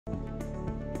Now,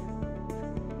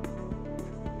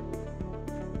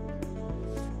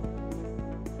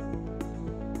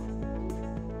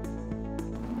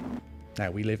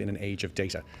 we live in an age of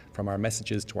data. From our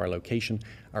messages to our location,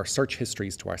 our search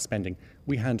histories to our spending,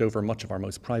 we hand over much of our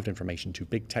most private information to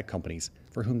big tech companies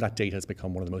for whom that data has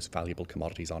become one of the most valuable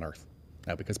commodities on earth.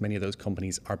 Now, because many of those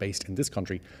companies are based in this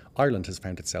country, Ireland has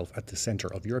found itself at the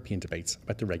centre of European debates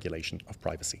about the regulation of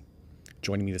privacy.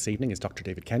 Joining me this evening is Dr.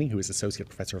 David Kenny, who is Associate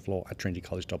Professor of Law at Trinity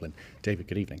College Dublin. David,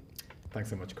 good evening.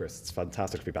 Thanks so much, Chris. It's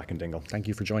fantastic to be back in Dingle. Thank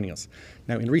you for joining us.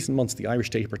 Now, in recent months, the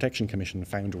Irish Data Protection Commission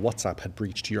found WhatsApp had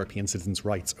breached European citizens'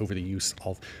 rights over the use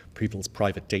of people's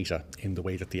private data in the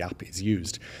way that the app is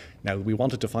used. Now, we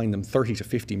wanted to fine them 30 to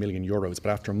 50 million euros,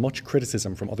 but after much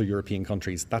criticism from other European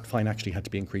countries, that fine actually had to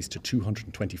be increased to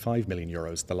 225 million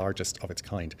euros, the largest of its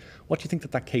kind. What do you think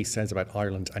that case says about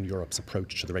Ireland and Europe's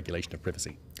approach to the regulation of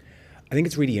privacy? I think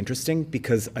it's really interesting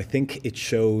because I think it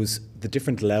shows the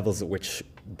different levels at which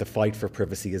the fight for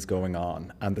privacy is going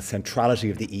on and the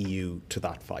centrality of the EU to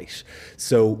that fight.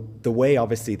 So the way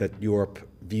obviously that Europe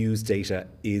views data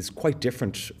is quite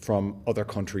different from other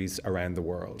countries around the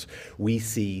world. We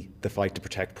see the fight to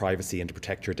protect privacy and to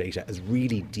protect your data as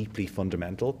really deeply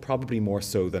fundamental, probably more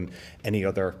so than any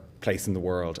other place in the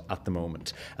world at the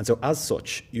moment. And so as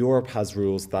such, Europe has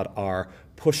rules that are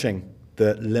pushing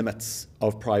the limits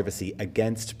of privacy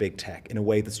against big tech in a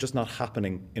way that's just not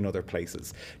happening in other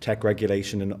places. Tech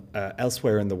regulation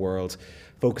elsewhere in the world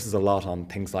focuses a lot on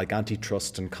things like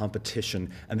antitrust and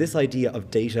competition, and this idea of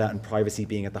data and privacy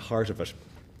being at the heart of it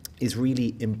is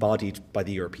really embodied by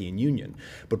the European Union.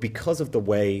 But because of the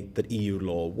way that EU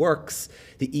law works,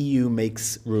 the EU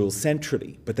makes rules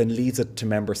centrally, but then leaves it to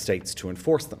member states to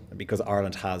enforce them. And because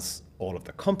Ireland has all of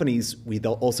the companies, we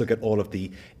also get all of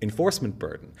the enforcement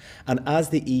burden. And as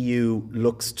the EU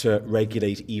looks to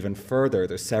regulate even further,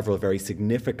 there's several very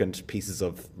significant pieces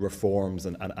of reforms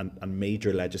and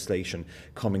major legislation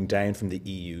coming down from the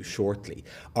EU shortly.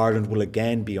 Ireland will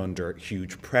again be under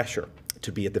huge pressure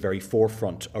to be at the very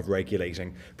forefront of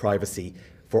regulating privacy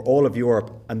for all of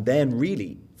Europe and then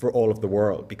really for all of the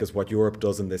world, because what Europe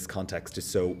does in this context is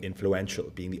so influential,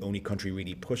 being the only country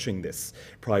really pushing this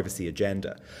privacy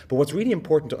agenda. But what's really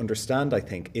important to understand, I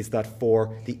think, is that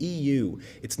for the EU,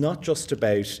 it's not just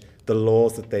about the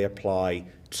laws that they apply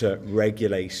to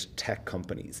regulate tech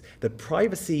companies. That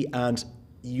privacy and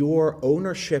your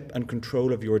ownership and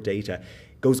control of your data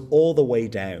goes all the way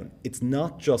down. It's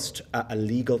not just a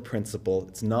legal principle,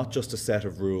 it's not just a set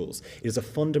of rules, it is a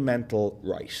fundamental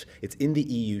right. It's in the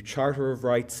EU Charter of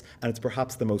Rights, and it's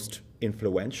perhaps the most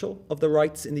influential of the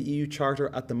rights in the EU Charter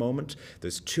at the moment.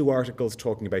 There's 2 articles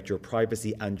talking about your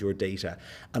privacy and your data,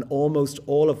 and almost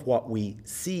all of what we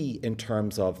see in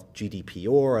terms of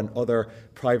GDPR and other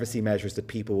privacy measures that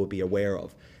people will be aware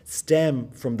of stem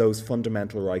from those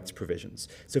fundamental rights provisions.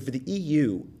 So for the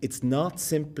EU, it's not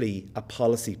simply a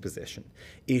policy position,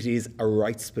 it is a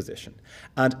rights position.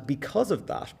 And because of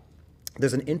that,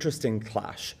 there's an interesting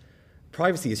clash.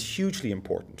 Privacy is hugely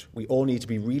important. We all need to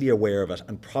be really aware of it,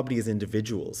 and probably as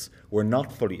individuals, we're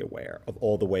not fully aware of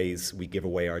all the ways we give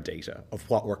away our data, of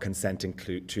what we're consenting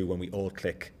to when we all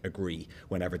click agree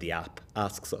whenever the app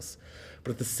asks us.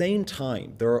 But at the same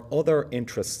time, there are other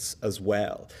interests as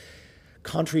well.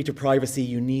 Contrary to privacy,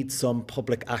 you need some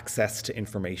public access to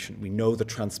information. We know that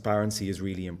transparency is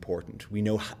really important. We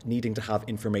know needing to have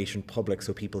information public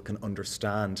so people can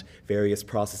understand various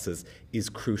processes is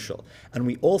crucial. And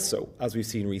we also, as we've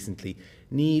seen recently,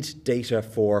 need data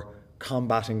for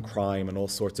combating crime and all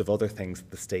sorts of other things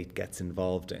that the state gets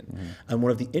involved in. And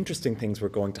one of the interesting things we're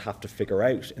going to have to figure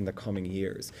out in the coming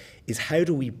years is how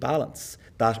do we balance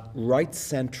that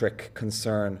rights-centric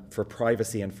concern for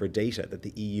privacy and for data that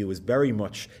the EU is very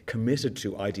much committed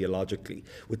to ideologically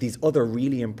with these other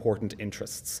really important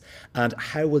interests, and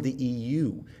how will the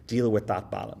EU deal with that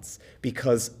balance?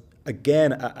 Because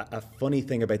again, a funny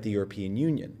thing about the European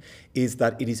Union is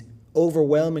that it is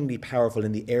overwhelmingly powerful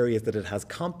in the areas that it has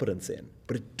competence in,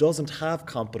 but it doesn't have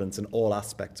competence in all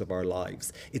aspects of our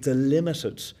lives. It's a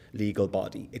limited legal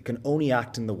body. It can only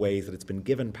act in the ways that it's been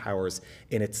given powers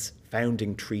in its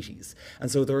founding treaties. And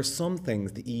so there are some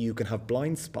things the EU can have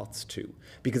blind spots to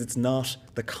because it's not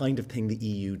the kind of thing the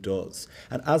EU does.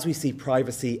 And as we see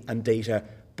privacy and data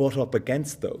butt up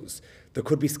against those, there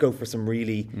could be scope for some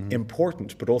really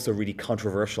important but also really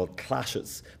controversial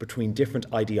clashes between different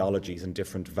ideologies and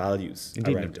different values.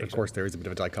 Indeed, around and data. of course there is a bit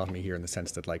of a dichotomy here in the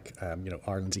sense that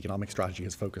Ireland's economic strategy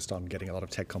has focused on getting a lot of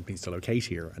tech companies to locate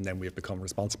here, and then we have become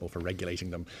responsible for regulating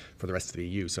them for the rest of the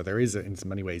EU. So there is, in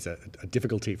many ways, a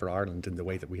difficulty for Ireland in the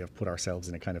way that we have put ourselves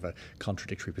in a kind of a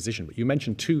contradictory position. But you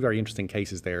mentioned two very interesting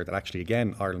cases there that actually,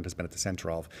 again, Ireland has been at the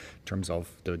centre of in terms of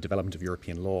the development of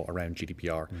European law around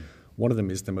GDPR. One of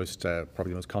them is the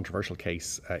probably the most controversial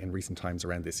case in recent times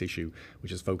around this issue,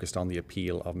 which is focused on the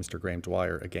appeal of Mr. Graham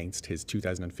Dwyer against his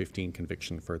 2015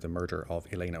 conviction for the murder of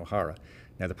Elaine O'Hara.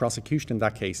 Now, the prosecution in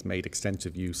that case made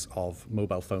extensive use of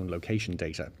mobile phone location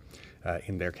data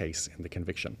in their case, in the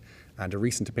conviction. And a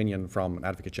recent opinion from an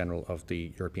Advocate General of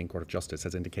the European Court of Justice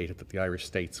has indicated that the Irish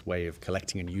state's way of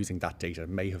collecting and using that data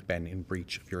may have been in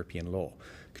breach of European law.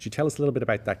 Could you tell us a little bit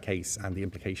about that case and the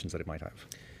implications that it might have?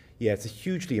 Yeah, it's a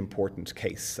hugely important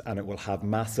case, and it will have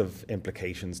massive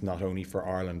implications not only for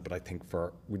Ireland, but I think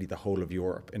for really the whole of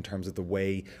Europe in terms of the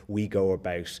way we go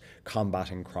about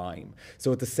combating crime.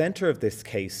 So at the centre of this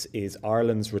case is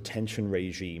Ireland's retention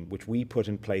regime, which we put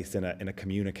in place in a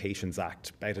Communications Act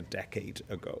about a decade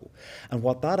ago. And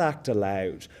what that act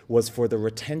allowed was for the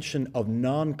retention of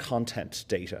non-content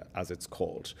data, as it's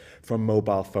called, from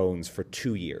mobile phones for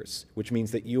 2 years, which means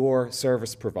that your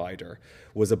service provider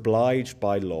was obliged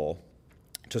by law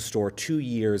to store 2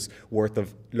 years worth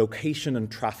of location and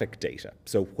traffic data.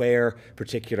 So where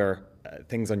particular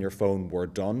things on your phone were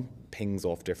done, pings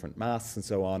off different masts and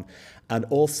so on, and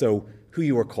also who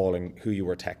you were calling, who you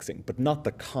were texting, but not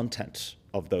the content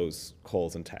of those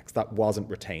calls and texts. That wasn't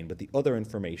retained, but the other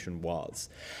information was.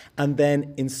 And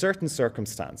then in certain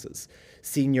circumstances,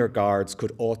 senior guards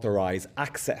could authorize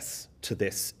access to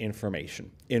this information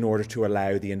in order to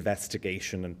allow the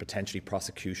investigation and potentially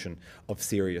prosecution of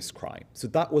serious crime. So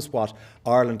that was what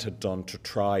Ireland had done to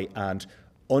try and,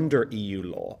 under EU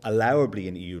law, allowably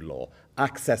in EU law,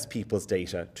 access people's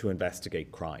data to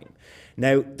investigate crime.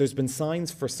 Now, there's been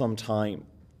signs for some time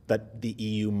that the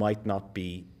EU might not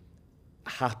be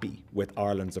happy with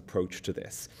Ireland's approach to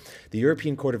this. The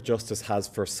European Court of Justice has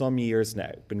for some years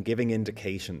now been giving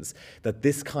indications that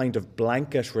this kind of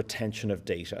blanket retention of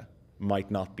data might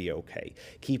not be okay.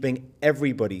 Keeping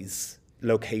everybody's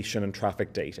location and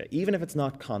traffic data, even if it's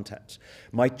not content,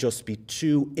 might just be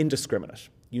too indiscriminate.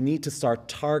 You need to start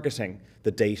targeting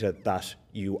the data that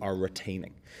you are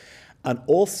retaining. And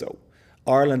also,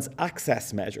 Ireland's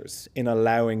access measures in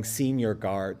allowing senior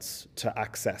guards to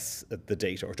access the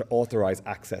data or to authorise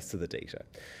access to the data.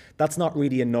 That's not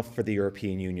really enough for the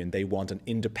European Union. They want an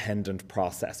independent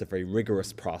process, a very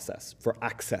rigorous process for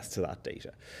access to that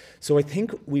data. So I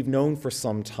think we've known for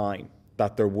some time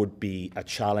that there would be a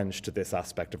challenge to this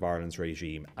aspect of Ireland's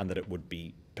regime and that it would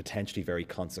be potentially very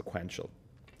consequential.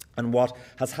 And what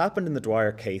has happened in the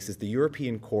Dwyer case is the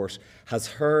European Court has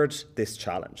heard this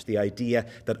challenge, the idea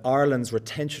that Ireland's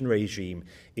retention regime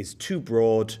is too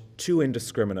broad, too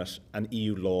indiscriminate, and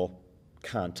EU law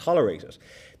can't tolerate it.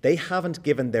 They haven't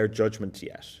given their judgment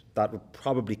yet. That would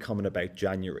probably come in about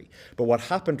January. But what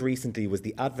happened recently was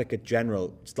the Advocate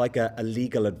General, it's like a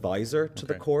legal advisor to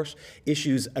the court,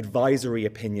 issues advisory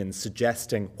opinions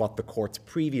suggesting what the court's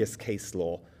previous case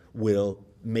law will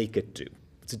make it do,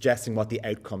 suggesting what the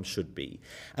outcome should be.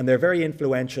 And they're very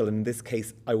influential. In this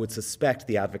case, I would suspect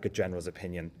the Advocate General's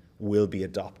opinion will be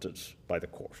adopted by the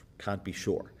court. Can't be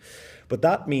sure. But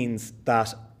that means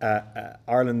that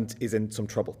Ireland is in some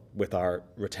trouble with our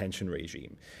retention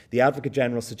regime. The Advocate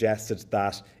General suggested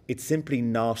that it's simply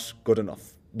not good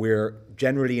enough. We're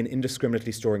generally and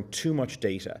indiscriminately storing too much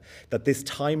data, that this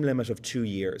time limit of 2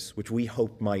 years, which we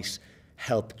hope might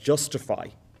help justify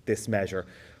this measure,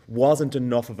 wasn't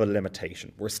enough of a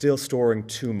limitation. We're still storing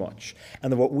too much.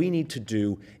 And that what we need to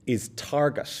do is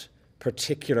target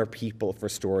particular people for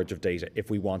storage of data if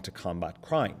we want to combat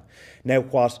crime. Now,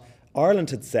 what Ireland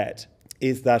had said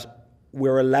is that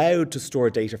we're allowed to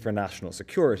store data for national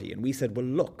security. And we said, well,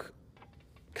 look,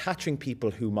 catching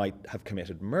people who might have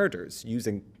committed murders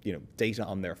using data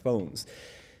on their phones,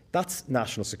 that's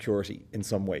national security in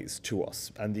some ways to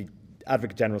us. And the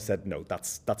Advocate General said, no,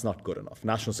 that's not good enough.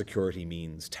 National security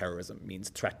means terrorism, means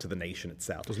threat to the nation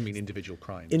itself. Doesn't mean individual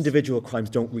crimes. Individual crimes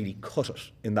don't really cut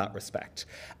it in that respect.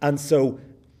 And so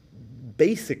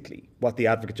basically what the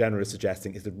Advocate General is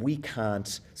suggesting is that we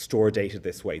can't store data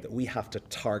this way, that we have to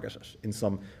target it in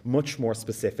some much more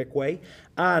specific way.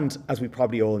 And as we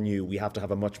probably all knew, we have to have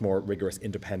a much more rigorous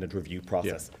independent review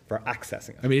process for accessing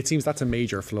it. I mean, it seems that's a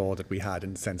major flaw that we had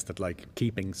in the sense that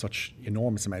keeping such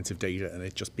enormous amounts of data and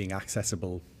it just being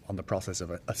accessible on the process of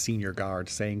a senior guard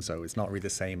saying so is not really the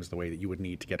same as the way that you would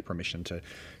need to get permission to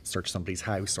search somebody's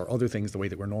house or other things the way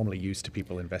that we're normally used to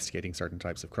people investigating certain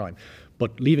types of crime.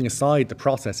 But leaving aside the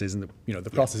processes and the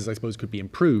processes, I suppose, could be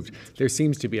improved, there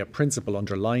seems to be a principle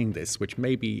underlying this, which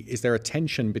maybe is there a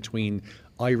tension between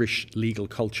Irish legal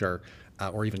culture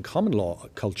or even common law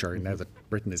culture, now that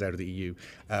Britain is out of the EU,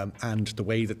 and the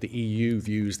way that the EU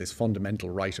views this fundamental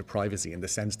right of privacy, in the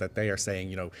sense that they are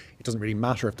saying, it doesn't really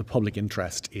matter if the public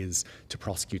interest is to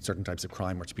prosecute certain types of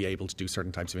crime or to be able to do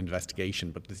certain types of investigation,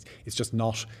 but it's just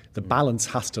not, the balance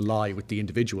has to lie with the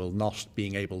individual not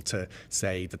being able to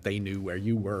say that they knew where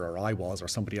you were or I was or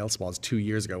somebody else was 2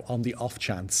 years ago on the off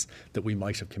chance that we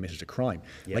might have committed a crime.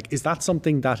 Yeah. Is that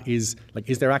something that is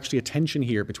there actually a tension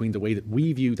here between the way that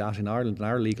we view that in Ireland and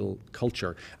our legal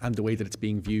culture and the way that it's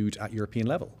being viewed at European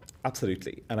level?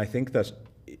 Absolutely. And I think that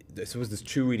there's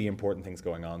two really important things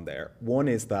going on there. One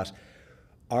is that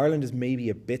Ireland is maybe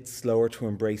a bit slower to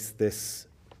embrace this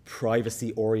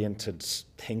privacy-oriented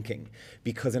thinking,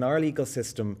 because in our legal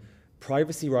system,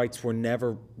 privacy rights were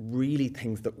never really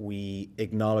things that we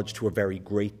acknowledge to a very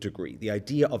great degree. The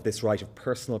idea of this right of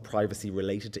personal privacy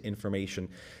related to information,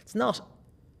 it's not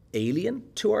alien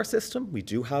to our system. We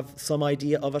do have some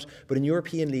idea of it, but in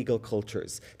European legal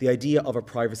cultures, the idea of a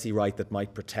privacy right that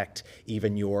might protect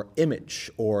even your image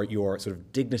or your sort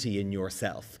of dignity in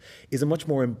yourself is a much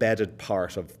more embedded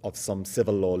part of some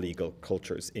civil law legal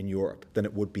cultures in Europe than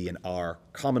it would be in our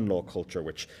common law culture,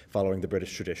 which, following the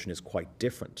British tradition, is quite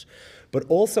different. But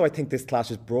also, I think this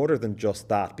clash is broader than just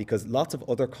that, because lots of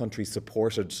other countries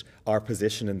supported our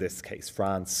position in this case.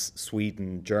 France,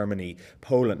 Sweden, Germany,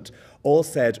 Poland all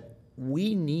said,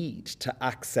 we need to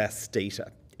access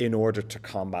data in order to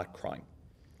combat crime.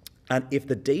 And if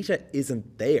the data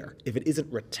isn't there, if it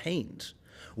isn't retained,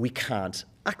 we can't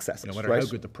access it. No matter how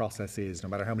good the process is, no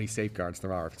matter how many safeguards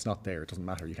there are, if it's not there, it doesn't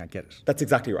matter, you can't get it. That's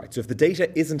exactly right. So if the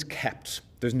data isn't kept,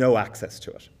 there's no access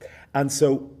to it. And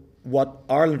so what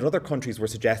Ireland and other countries were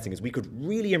suggesting is we could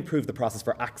really improve the process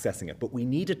for accessing it, but we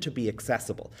need it to be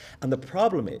accessible. And the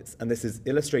problem is, and this is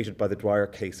illustrated by the Dwyer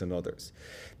case and others,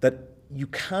 that you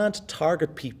can't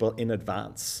target people in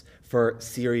advance for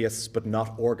serious but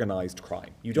not organised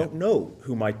crime. You don't know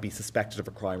who might be suspected of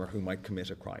a crime or who might commit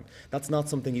a crime. That's not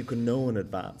something you can know in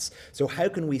advance. So how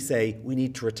can we say we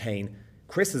need to retain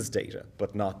Chris's data,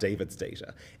 but not David's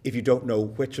data, if you don't know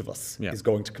which of us is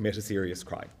going to commit a serious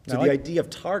crime? So the idea of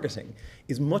targeting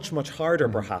is much, much harder,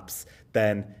 perhaps,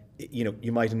 than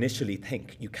you might initially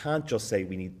think. You can't just say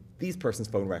we need these persons'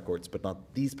 phone records, but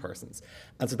not these persons.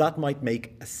 And so that might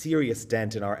make a serious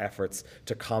dent in our efforts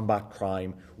to combat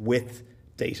crime with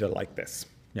data like this.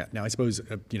 Yeah. Now, I suppose,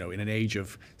 in an age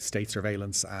of state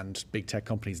surveillance and big tech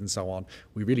companies and so on,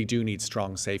 we really do need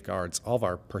strong safeguards of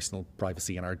our personal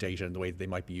privacy and our data and the way that they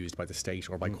might be used by the state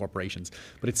or by corporations.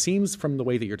 But it seems from the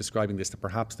way that you're describing this that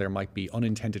perhaps there might be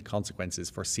unintended consequences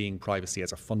for seeing privacy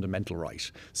as a fundamental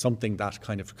right, something that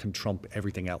kind of can trump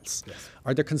everything else. Yes.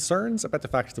 Are there concerns about the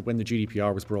fact that when the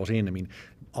GDPR was brought in, I mean,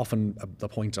 often the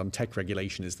point on tech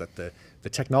regulation is that the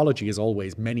technology is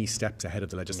always many steps ahead of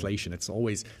the legislation. It's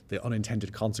always the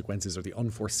unintended consequences or the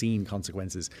unforeseen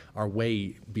consequences are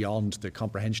way beyond the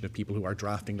comprehension of people who are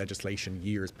drafting legislation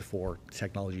years before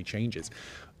technology changes.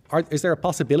 Is there a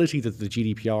possibility that the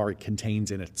GDPR contains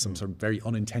in it some sort of very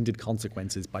unintended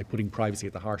consequences by putting privacy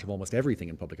at the heart of almost everything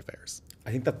in public affairs?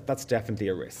 I think that's definitely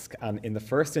a risk. And in the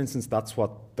first instance, that's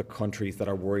what the countries that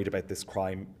are worried about this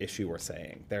crime issue are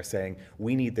saying. They're saying,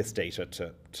 we need this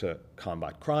data to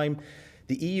combat crime.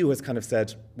 The EU has kind of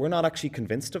said, we're not actually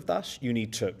convinced of that. You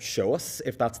need to show us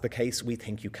if that's the case. We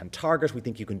think you can target. We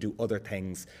think you can do other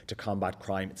things to combat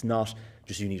crime. It's not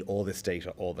just you need all this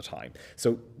data all the time.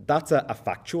 So that's a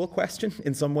factual question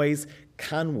in some ways.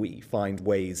 Can we find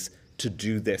ways to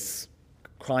do this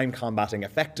crime combating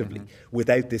effectively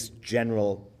without this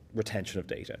general retention of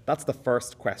data? That's the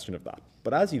first question of that.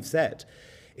 But as you've said,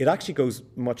 it actually goes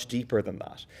much deeper than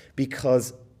that,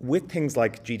 because with things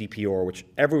like GDPR, which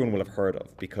everyone will have heard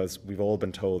of because we've all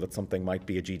been told that something might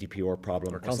be a GDPR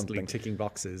problem. We're constantly ticking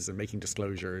boxes and making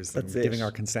disclosures and That's giving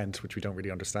our consent, which we don't really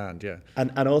understand,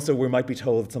 And also we might be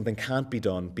told that something can't be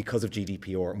done because of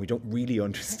GDPR and we don't really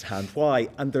understand why.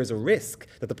 And there's a risk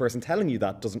that the person telling you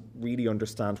that doesn't really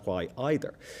understand why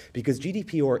either. Because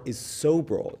GDPR is so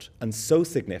broad and so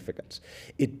significant.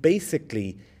 It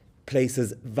basically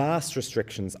places vast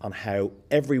restrictions on how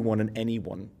everyone and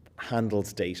anyone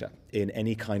handles data in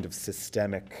any kind of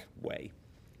systemic way.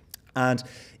 And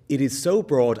it is so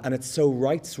broad and it's so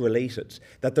rights related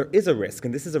that there is a risk,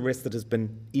 and this is a risk that has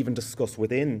been even discussed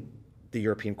within the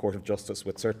European Court of Justice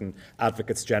with certain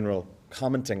advocates general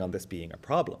commenting on this being a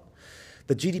problem,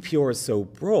 the GDPR is so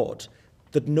broad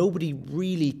that nobody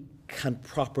really can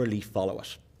properly follow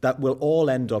it, that we'll all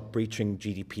end up breaching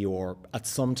GDPR at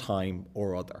some time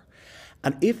or other.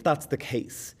 And if that's the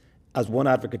case, as one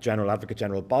Advocate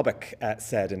General Bobic,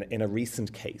 said in a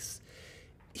recent case,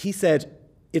 he said,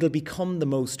 it'll become the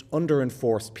most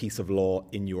under-enforced piece of law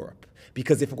in Europe.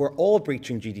 Because if we're all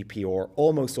breaching GDPR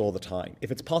almost all the time,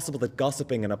 if it's possible that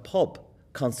gossiping in a pub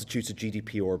constitutes a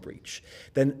GDPR breach,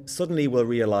 then suddenly we'll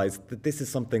realize that this is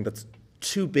something that's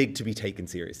too big to be taken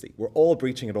seriously. We're all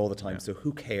breaching it all the time, so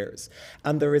who cares?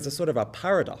 And there is a sort of a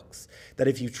paradox that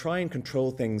if you try and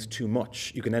control things too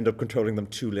much, you can end up controlling them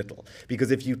too little.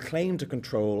 Because if you claim to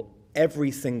control every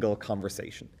single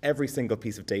conversation, every single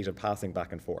piece of data passing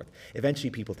back and forth, eventually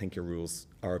people think your rules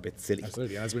are a bit silly.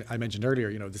 Absolutely. As I mentioned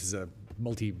earlier, this is a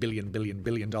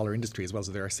billion dollar industry as well,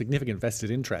 so there are significant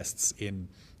vested interests in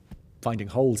finding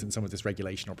holes in some of this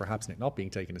regulation, or perhaps it not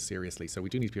being taken as seriously. So we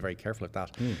do need to be very careful of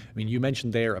that. I mean, you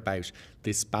mentioned there about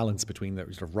this balance between the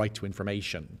sort of right to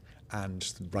information and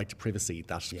the right to privacy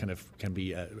that kind of can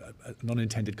be an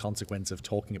unintended consequence of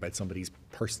talking about somebody's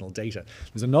personal data.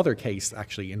 There's another case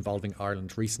actually involving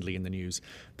Ireland recently in the news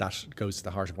that goes to the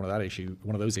heart of one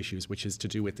of those issues, which is to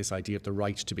do with this idea of the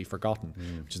right to be forgotten,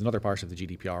 which is another part of the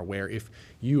GDPR, where if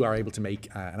you are able to make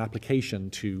an application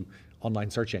to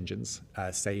online search engines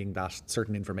saying that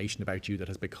certain information about you that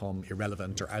has become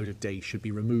irrelevant or out of date should be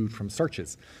removed from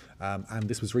searches. And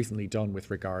this was recently done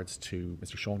with regards to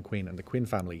Mr. Sean Quinn and the Quinn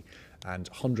family, and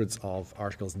hundreds of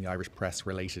articles in the Irish press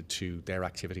related to their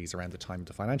activities around the time of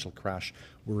the financial crash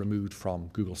were removed from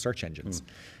Google search engines.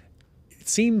 It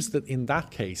seems that in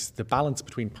that case, the balance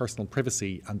between personal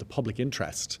privacy and the public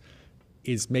interest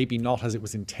is maybe not as it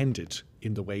was intended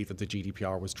in the way that the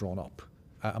GDPR was drawn up.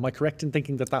 Am I correct in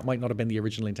thinking that that might not have been the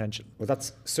original intention? Well,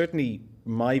 that's certainly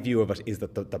my view of it, is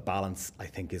that the balance, I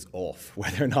think, is off.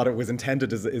 Whether or not it was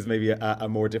intended is maybe a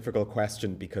more difficult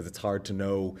question, because it's hard to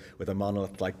know with a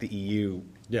monolith like the EU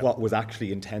what was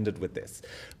actually intended with this.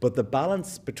 But the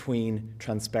balance between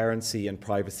transparency and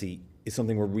privacy is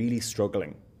something we're really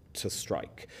struggling to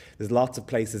strike. There's lots of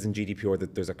places in GDPR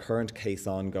that there's a current case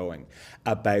ongoing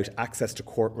about access to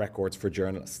court records for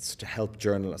journalists, to help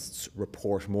journalists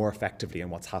report more effectively on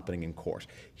what's happening in court.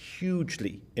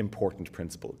 Hugely important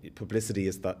principle. Publicity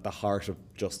is the heart of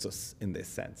justice in this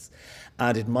sense.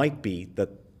 And it might be that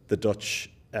the Dutch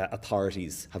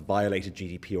authorities have violated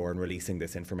GDPR in releasing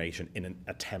this information in an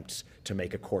attempt to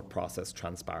make a court process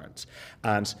transparent.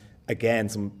 And again,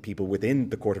 some people within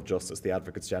the Court of Justice, the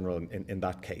Advocates General in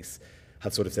that case,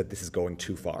 have sort of said this is going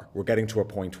too far. We're getting to a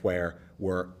point where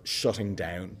we're shutting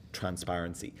down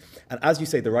transparency. And as you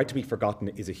say, the right to be forgotten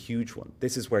is a huge one.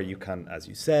 This is where you can, as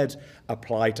you said,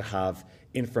 apply to have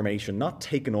information not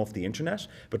taken off the internet,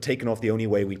 but taken off the only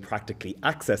way we practically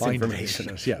access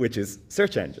information, which is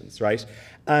search engines, right?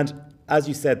 And as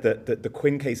you said, the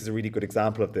Quinn case is a really good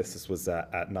example of this. This was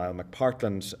Niall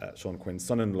McPartland, Sean Quinn's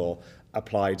son-in-law,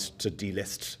 applied to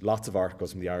delist lots of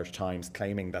articles from the Irish Times,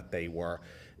 claiming that they were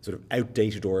sort of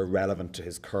outdated or irrelevant to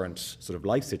his current sort of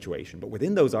life situation. But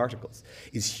within those articles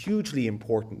is hugely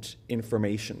important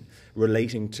information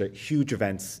relating to huge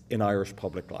events in Irish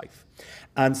public life.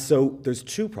 And so there's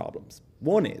two problems.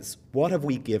 One is, what have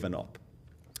we given up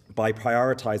by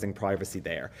prioritising privacy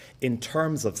there in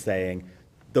terms of saying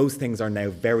those things are now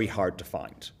very hard to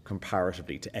find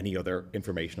comparatively to any other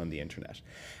information on the internet?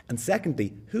 And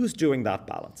secondly, who's doing that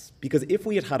balance? Because if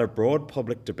we had had a broad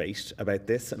public debate about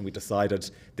this and we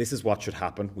decided this is what should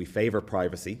happen, we favour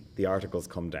privacy, the articles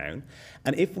come down,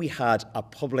 and if we had a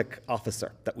public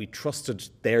officer that we trusted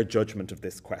their judgment of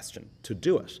this question to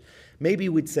do it, maybe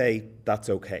we'd say that's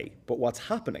okay. But what's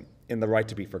happening in the right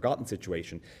to be forgotten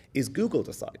situation is Google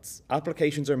decides.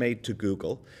 Applications are made to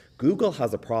Google. Google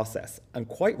has a process, and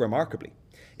quite remarkably,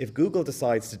 if Google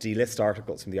decides to delist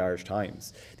articles from the Irish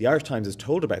Times is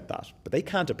told about that, but they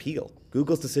can't appeal.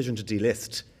 Google's decision to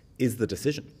delist is the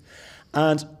decision.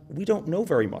 And we don't know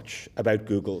very much about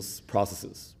Google's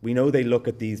processes. We know they look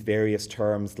at these various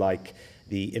terms like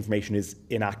the information is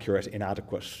inaccurate,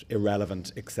 inadequate,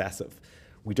 irrelevant, excessive.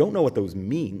 We don't know what those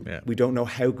mean. We don't know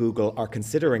how Google are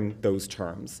considering those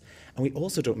terms. And we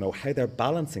also don't know how they're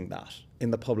balancing that in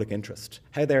the public interest.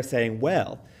 How they're saying,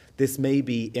 well, this may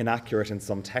be inaccurate in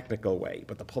some technical way,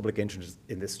 but the public interest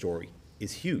in this story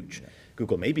is huge.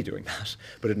 Google may be doing that,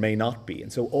 but it may not be.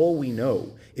 And so all we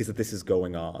know is that this is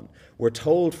going on. We're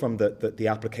told from the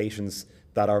applications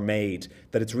that are made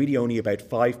that it's really only about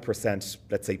 5%,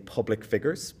 let's say, public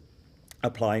figures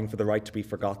applying for the right to be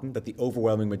forgotten, that the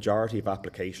overwhelming majority of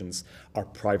applications are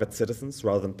private citizens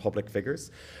rather than public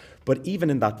figures. But even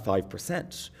in that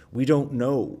 5%, we don't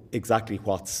know exactly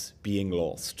what's being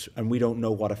lost, and we don't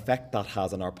know what effect that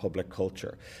has on our public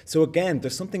culture. So again,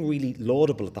 there's something really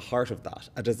laudable at the heart of that,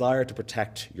 a desire to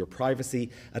protect your privacy,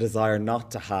 a desire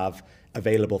not to have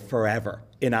available forever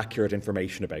inaccurate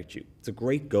information about you. It's a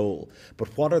great goal, but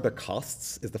what are the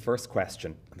costs is the first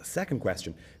question. And the second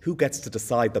question, who gets to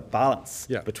decide the balance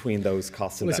between those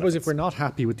costs and benefits? I suppose if we're not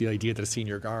happy with the idea that a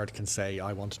senior guard can say,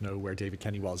 I want to know where David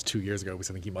Kenny was 2 years ago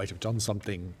because I think he might have done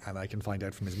something and I can find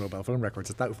out from his mobile phone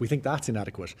records, if we think that's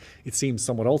inadequate, it seems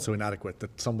somewhat also inadequate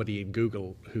that somebody in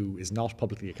Google who is not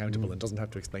publicly accountable and doesn't have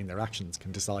to explain their actions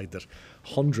can decide that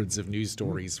hundreds of news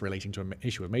stories relating to an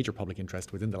issue of major public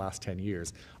interest within the last 10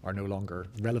 years are no longer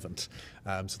relevant.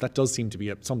 So that does seem to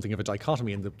be something of a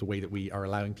dichotomy in the way that we are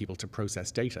allowing people to process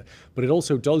data. But it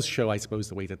also does show, I suppose,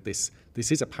 the way that this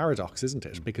is a paradox, isn't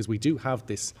it? Because we do have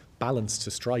this balance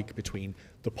to strike between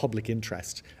the public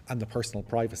interest and the personal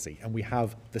privacy. And we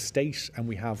have the state and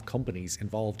we have companies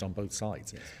involved on both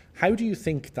sides. Yes. How do you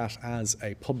think that as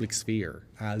a public sphere,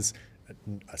 as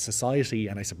a society,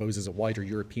 and I suppose as a wider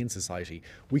European society,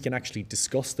 we can actually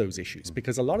discuss those issues?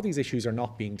 Because a lot of these issues are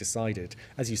not being decided,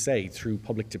 as you say, through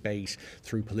public debate,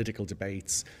 through political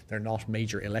debates. They're not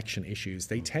major election issues.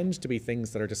 They tend to be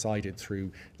things that are decided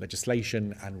through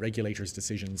legislation and regulators'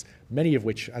 decisions, many of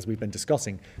which, as we've been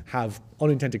discussing, have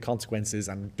unintended consequences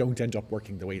and don't end up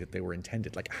working the way that they were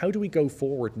intended. Like, how do we go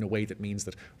forward in a way that means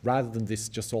that rather than this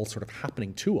just all sort of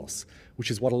happening to us,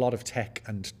 which is what a lot of tech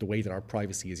and the way that our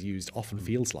privacy is used often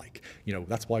feels like. You know,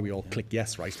 that's why we all click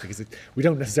yes, right? Because we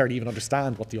don't necessarily even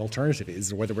understand what the alternative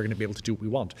is or whether we're going to be able to do what we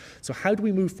want. So how do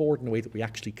we move forward in a way that we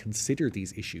actually consider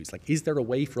these issues? Like, is there a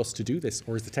way for us to do this,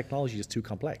 or is the technology just too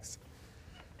complex?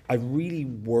 I really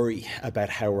worry about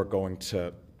how we're going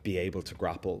to be able to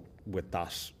grapple with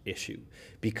that issue,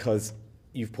 because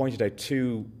you've pointed out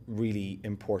two really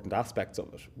important aspects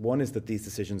of it. One is that these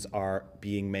decisions are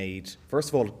being made, first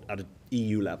of all, at an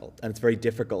EU level, and it's very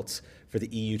difficult for the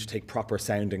EU to take proper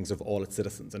soundings of all its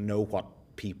citizens and know what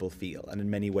people feel. And in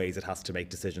many ways, it has to make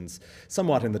decisions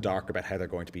somewhat in the dark about how they're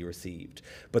going to be received.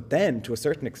 But then, to a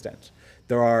certain extent,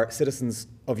 there are citizens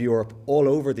of Europe all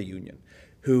over the Union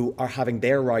who are having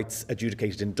their rights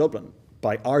adjudicated in Dublin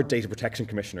by our data protection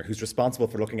commissioner, who's responsible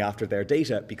for looking after their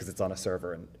data because it's on a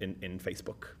server in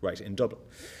Facebook, right, in Dublin.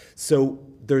 So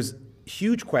there's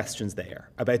huge questions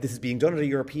there about this being done at a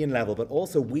European level, but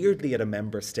also weirdly at a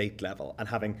member state level and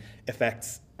having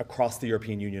effects across the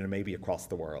European Union and maybe across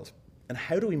the world. And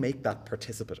how do we make that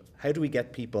participative? How do we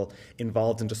get people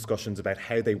involved in discussions about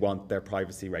how they want their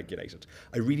privacy regulated?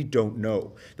 I really don't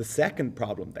know. The second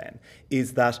problem then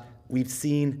is that we've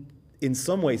seen in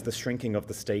some ways the shrinking of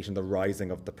the state and the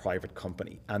rising of the private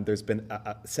company. And there's been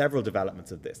several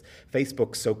developments of this.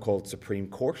 Facebook's so-called Supreme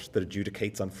Court that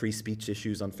adjudicates on free speech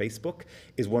issues on Facebook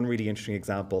is one really interesting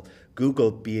example.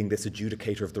 Google being this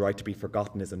adjudicator of the right to be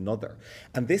forgotten is another.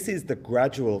 And this is the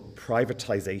gradual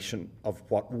privatization of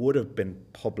what would have been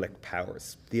public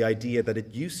powers. The idea that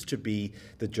it used to be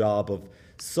the job of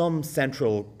some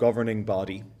central governing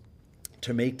body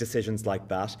to make decisions like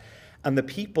that. And the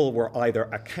people were either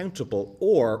accountable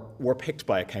or were picked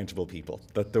by accountable people,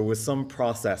 that there was some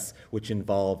process which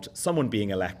involved someone being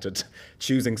elected,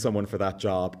 choosing someone for that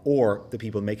job, or the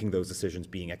people making those decisions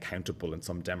being accountable in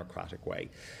some democratic way.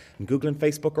 And Google and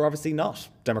Facebook are obviously not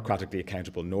democratically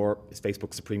accountable, nor is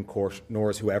Facebook Supreme Court,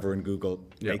 nor is whoever in Google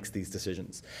makes these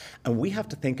decisions. And we have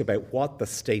to think about what the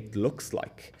state looks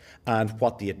like and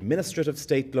what the administrative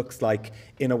state looks like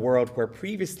in a world where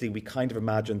previously we kind of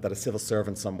imagined that a civil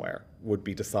servant somewhere would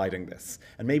be deciding this.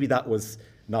 And maybe that was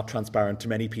not transparent to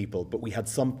many people, but we had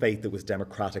some faith that was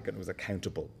democratic and was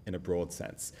accountable in a broad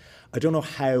sense. I don't know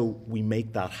how we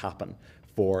make that happen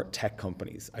for tech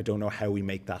companies. I don't know how we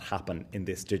make that happen in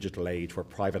this digital age where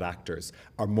private actors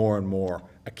are more and more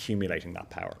accumulating that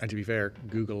power. And to be fair,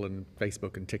 Google and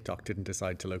Facebook and TikTok didn't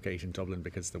decide to locate in Dublin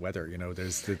because of the weather. You know,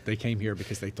 they came here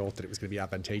because they thought that it was going to be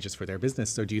advantageous for their business.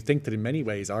 So do you think that in many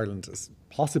ways Ireland is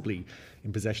possibly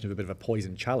in possession of a bit of a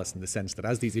poison chalice, in the sense that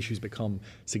as these issues become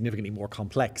significantly more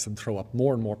complex and throw up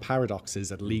more and more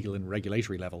paradoxes at legal and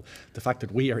regulatory level, the fact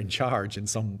that we are in charge in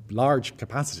some large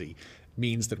capacity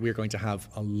means that we're going to have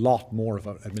a lot more of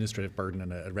an administrative burden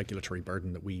and a regulatory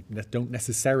burden that we don't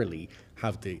necessarily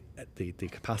have the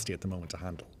capacity at the moment to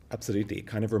handle? Absolutely. It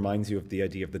kind of reminds you of the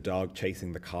idea of the dog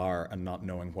chasing the car and not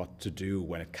knowing what to do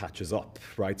when it catches up,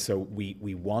 right? So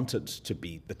we wanted to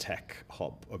be the tech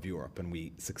hub of Europe, and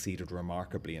we succeeded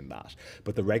remarkably in that.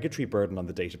 But the regulatory burden on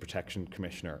the Data Protection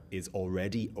Commissioner is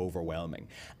already overwhelming.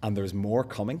 And there's more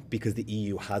coming because the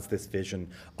EU has this vision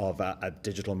of a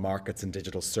digital markets and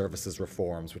digital services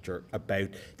reforms, which are about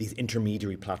these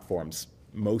intermediary platforms,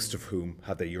 most of whom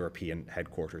have their European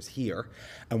headquarters here.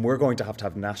 And we're going to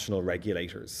have national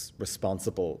regulators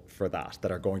responsible for that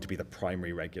are going to be the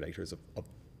primary regulators of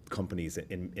companies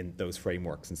in those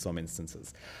frameworks in some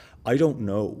instances. I don't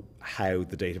know how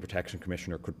the Data Protection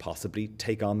Commissioner could possibly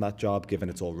take on that job, given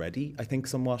it's already, I think,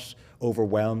 somewhat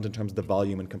overwhelmed in terms of the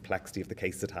volume and complexity of the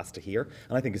case it has to hear.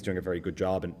 And I think it's doing a very good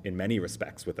job in many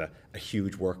respects with a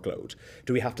huge workload.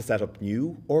 Do we have to set up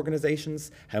new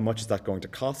organisations? How much is that going to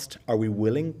cost? Are we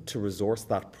willing to resource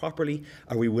that properly?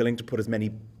 Are we willing to put as many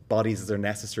bodies as are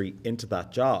necessary into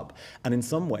that job? And in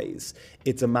some ways,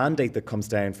 it's a mandate that comes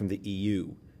down from the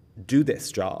EU. Do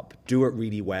this job, do it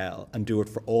really well, and do it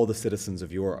for all the citizens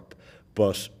of Europe.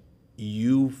 But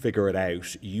you figure it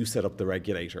out, you set up the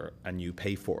regulator, and you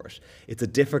pay for it. It's a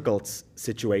difficult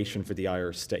situation for the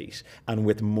Irish state. And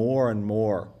with more and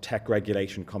more tech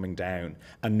regulation coming down,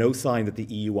 and no sign that the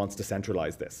EU wants to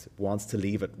centralise this, wants to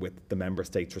leave it with the member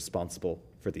states responsible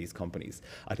for these companies,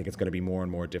 I think it's going to be more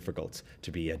and more difficult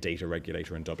to be a data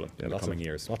regulator in Dublin in the coming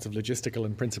years. Lots of logistical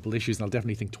and principled issues, and I'll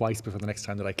definitely think twice before the next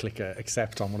time that I click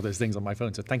accept on one of those things on my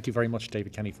phone. So thank you very much,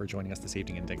 David Kenny, for joining us this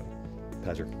evening in Dingle.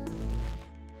 Pleasure.